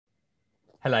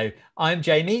Hello, I'm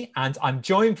Jamie and I'm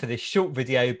joined for this short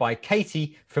video by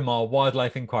Katie from our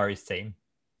Wildlife Enquiries team.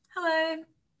 Hello.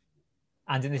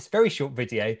 And in this very short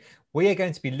video, we are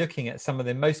going to be looking at some of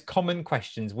the most common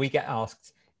questions we get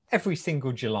asked every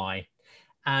single July.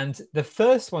 And the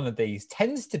first one of these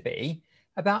tends to be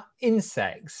about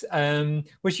insects,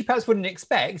 which you perhaps wouldn't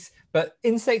expect, but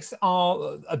insects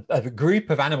are a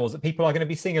group of animals that people are going to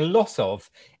be seeing a lot of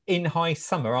in high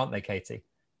summer, aren't they, Katie?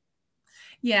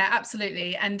 Yeah,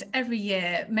 absolutely. And every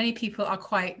year, many people are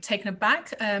quite taken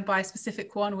aback by a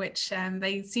specific one, which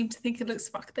they seem to think it looks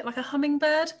a bit like a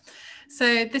hummingbird.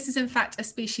 So this is in fact a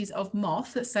species of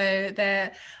moth. So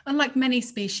they're, unlike many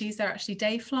species, they're actually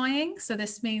day flying. So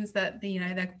this means that,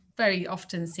 they're very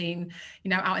often seen,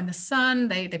 out in the sun.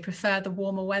 They prefer the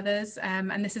warmer weathers.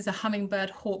 And this is a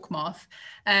hummingbird hawk moth.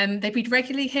 They breed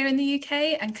regularly here in the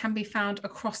UK and can be found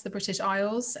across the British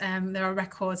Isles. There are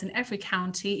records in every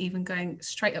county, even going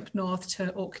straight up north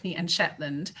to Orkney and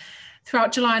Shetland.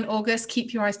 Throughout July and August,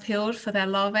 keep your eyes peeled for their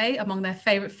larvae among their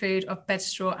favourite food of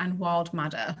bedstraw and wild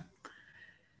madder.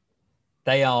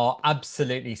 They are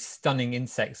absolutely stunning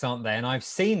insects, aren't they? And I've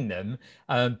seen them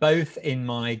both in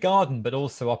my garden, but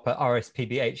also up at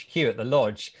RSPB HQ at the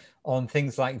lodge on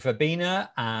things like verbena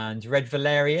and red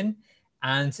valerian.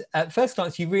 And at first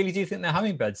glance, you really do think they're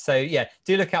hummingbirds. So yeah,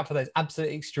 do look out for those.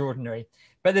 Absolutely extraordinary.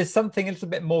 But there's something a little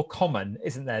bit more common,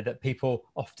 isn't there, that people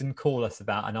often call us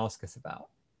about and ask us about?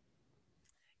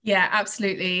 Yeah,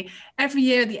 absolutely. Every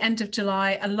year at the end of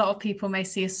July, a lot of people may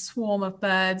see a swarm of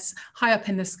birds high up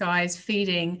in the skies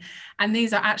feeding. And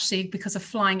these are actually because of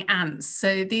flying ants.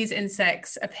 So these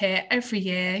insects appear every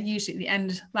year, usually at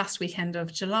the last weekend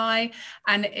of July.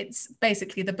 And it's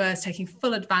basically the birds taking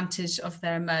full advantage of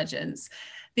their emergence.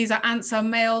 These ants are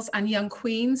males and young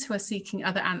queens who are seeking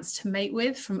other ants to mate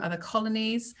with from other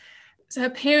colonies. So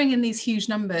appearing in these huge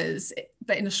numbers,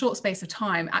 but in a short space of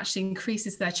time, actually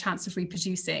increases their chance of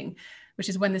reproducing, which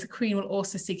is when the queen will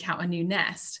also seek out a new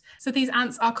nest. So these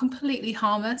ants are completely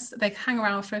harmless. They hang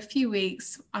around for a few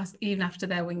weeks, even after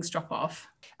their wings drop off.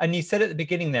 And you said at the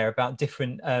beginning there about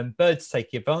different birds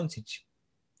taking advantage.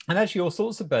 And actually all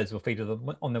sorts of birds will feed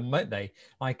on them, won't they?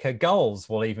 Like gulls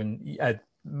will even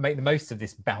make the most of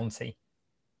this bounty.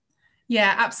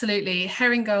 Yeah, absolutely.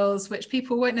 Herring gulls, which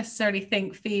people won't necessarily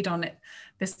think feed on it,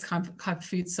 this kind of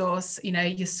food source.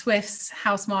 Your swifts,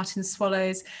 house martins,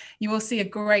 swallows, you will see a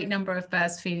great number of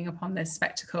birds feeding upon this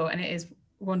spectacle, and it is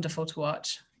wonderful to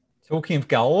watch. Talking of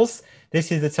gulls,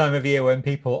 this is the time of year when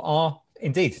people are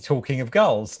indeed talking of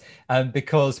gulls,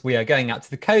 because we are going out to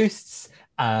the coasts.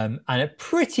 And at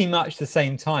pretty much the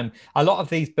same time, a lot of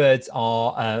these birds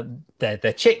are,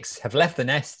 their chicks have left the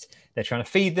nest. They're trying to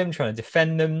feed them, trying to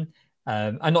defend them.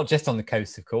 And not just on the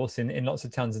coast, of course, in lots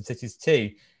of towns and cities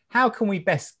too. How can we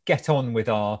best get on with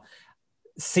our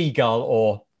seagull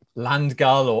or land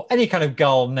gull or any kind of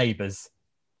gull neighbours?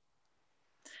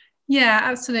 Yeah,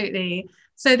 absolutely.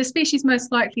 So the species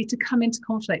most likely to come into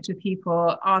conflict with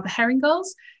people are the herring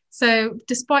gulls. So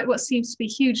despite what seems to be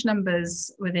huge numbers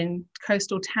within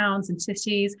coastal towns and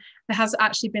cities, there has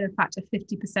actually been, in fact, a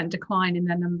 50% decline in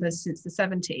their numbers since the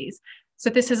 70s. So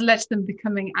this has led to them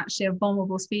becoming actually a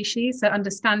vulnerable species. So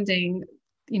understanding,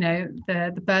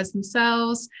 the birds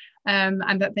themselves,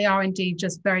 and that they are indeed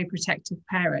just very protective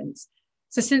parents.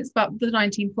 So since about the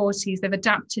 1940s, they've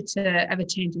adapted to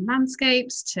ever-changing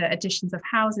landscapes, to additions of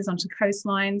houses onto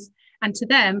coastlines. And to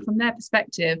them, from their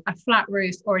perspective, a flat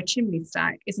roof or a chimney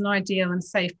stack is an ideal and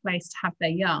safe place to have their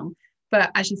young.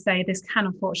 But as you say, this can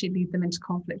unfortunately lead them into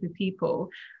conflict with people.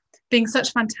 Being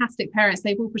such fantastic parents,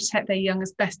 they will protect their young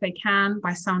as best they can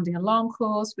by sounding alarm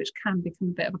calls, which can become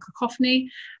a bit of a cacophony,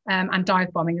 and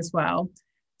dive bombing as well.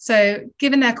 So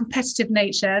given their competitive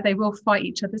nature, they will fight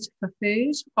each other for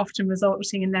food, often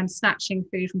resulting in them snatching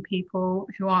food from people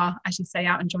who are, as you say,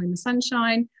 out enjoying the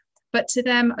sunshine. But to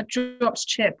them, a dropped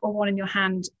chip or one in your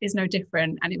hand is no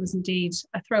different. And it was indeed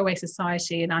a throwaway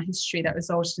society in our history that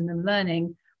resulted in them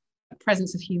learning the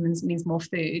presence of humans means more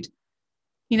food.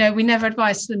 We never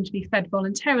advise them to be fed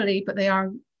voluntarily, but they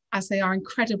are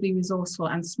incredibly resourceful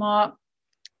and smart.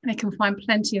 They can find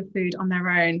plenty of food on their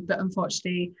own, but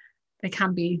unfortunately, they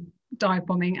can be dive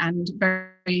bombing and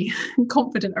very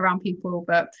confident around people.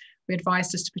 But we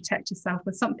advise just to protect yourself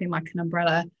with something like an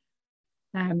umbrella,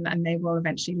 and they will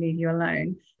eventually leave you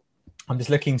alone. I'm just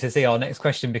looking to see our next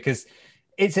question because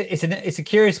it's a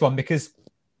curious one, because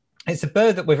it's a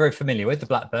bird that we're very familiar with, the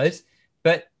blackbird,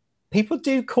 but people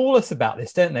do call us about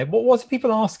this, don't they? What are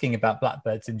people asking about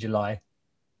blackbirds in July?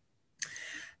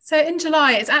 So in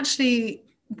July, it's actually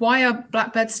Why are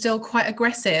blackbirds still quite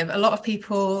aggressive? A lot of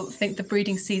people think the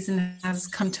breeding season has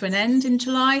come to an end in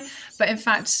July, but in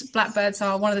fact, blackbirds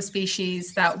are one of the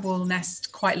species that will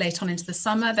nest quite late on into the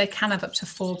summer. They can have up to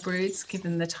 4 broods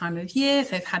given the time of year,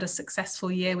 if they've had a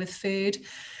successful year with food.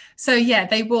 So yeah,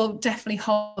 they will definitely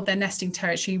hold their nesting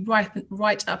territory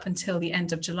right up until the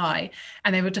end of July,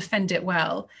 and they will defend it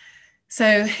well.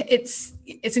 So it's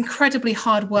incredibly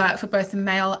hard work for both the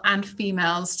male and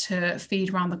females to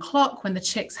feed around the clock when the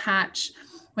chicks hatch.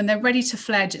 When they're ready to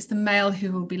fledge, it's the male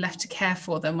who will be left to care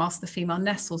for them whilst the female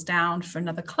nestles down for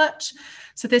another clutch.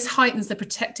 So this heightens the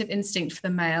protective instinct for the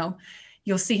male.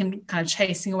 You'll see him kind of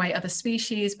chasing away other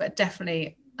species, but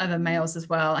definitely other males as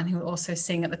well. And he will also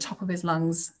sing at the top of his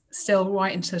lungs, still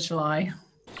right into July.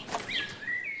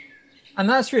 And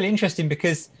that's really interesting,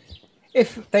 because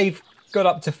if they've got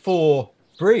up to 4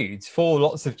 broods, 4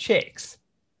 lots of chicks,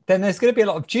 then there's going to be a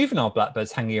lot of juvenile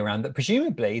blackbirds hanging around that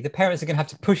presumably the parents are going to have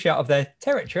to push out of their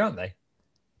territory, aren't they?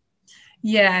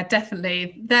 Yeah,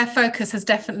 definitely. Their focus has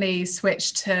definitely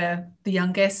switched to the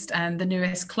youngest and the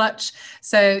newest clutch.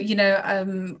 So,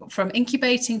 from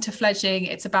incubating to fledging,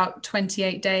 it's about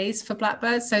 28 days for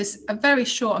blackbirds. So it's a very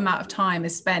short amount of time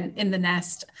is spent in the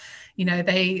nest.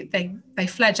 They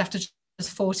fledge after just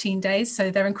 14 days.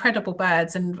 So they're incredible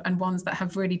birds and ones that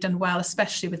have really done well,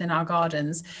 especially within our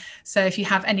gardens. So if you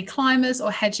have any climbers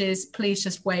or hedges, please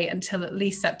just wait until at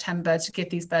least September to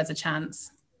give these birds a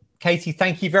chance. Katie,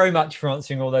 thank you very much for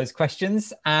answering all those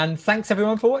questions. And thanks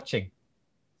everyone for watching.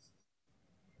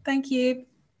 Thank you.